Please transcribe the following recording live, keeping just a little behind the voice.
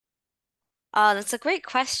Oh, that's a great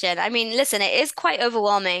question. I mean, listen, it is quite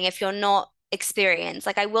overwhelming if you're not experienced.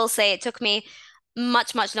 Like I will say it took me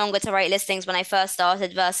much, much longer to write listings when I first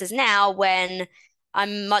started versus now when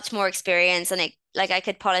I'm much more experienced and it like I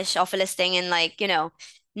could polish off a listing in like,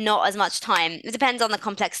 not as much time. It depends on the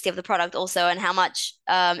complexity of the product also and how much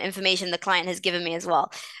information the client has given me as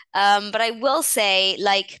well. But I will say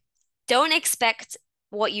like don't expect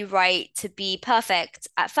what you write to be perfect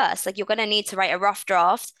at first. Like you're going to need to write a rough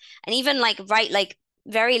draft and even like write like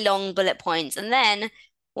very long bullet points. And then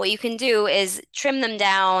what you can do is trim them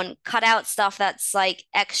down, cut out stuff that's like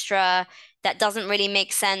extra that doesn't really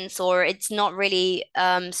make sense or it's not really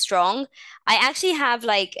strong. I actually have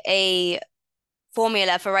like a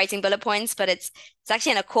formula for writing bullet points, but it's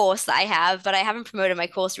actually in a course that I have, but I haven't promoted my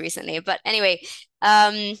course recently. But anyway,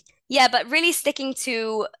 yeah, but really sticking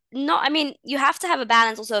to not, I mean, you have to have a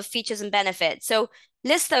balance also of features and benefits. So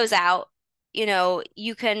list those out.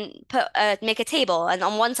 You can make a table and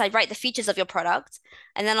on one side write the features of your product,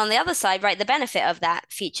 and then on the other side write the benefit of that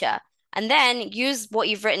feature. And then use what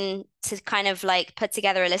you've written to kind of like put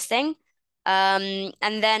together a listing. And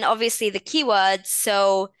then obviously the keywords.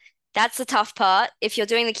 So that's the tough part. If you're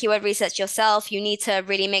doing the keyword research yourself, you need to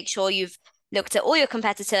really make sure you've looked at all your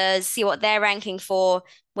competitors, see what they're ranking for,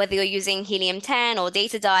 whether you're using Helium 10 or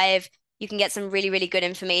Data Dive, you can get some really, really good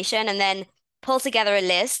information and then pull together a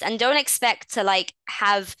list and don't expect to like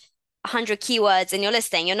have 100 keywords in your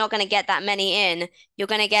listing. You're not going to get that many in. You're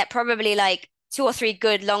going to get probably like two or three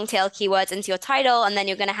good long tail keywords into your title, and then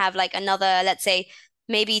you're going to have like another, let's say,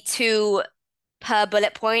 maybe two per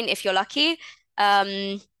bullet point if you're lucky.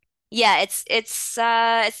 Um, yeah, it's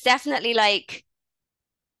definitely like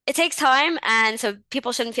it takes time, and so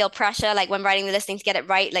people shouldn't feel pressure like when writing the listing to get it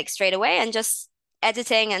right like straight away, and just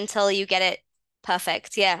editing until you get it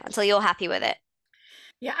perfect. Yeah, until you're happy with it.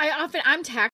 Yeah, I'm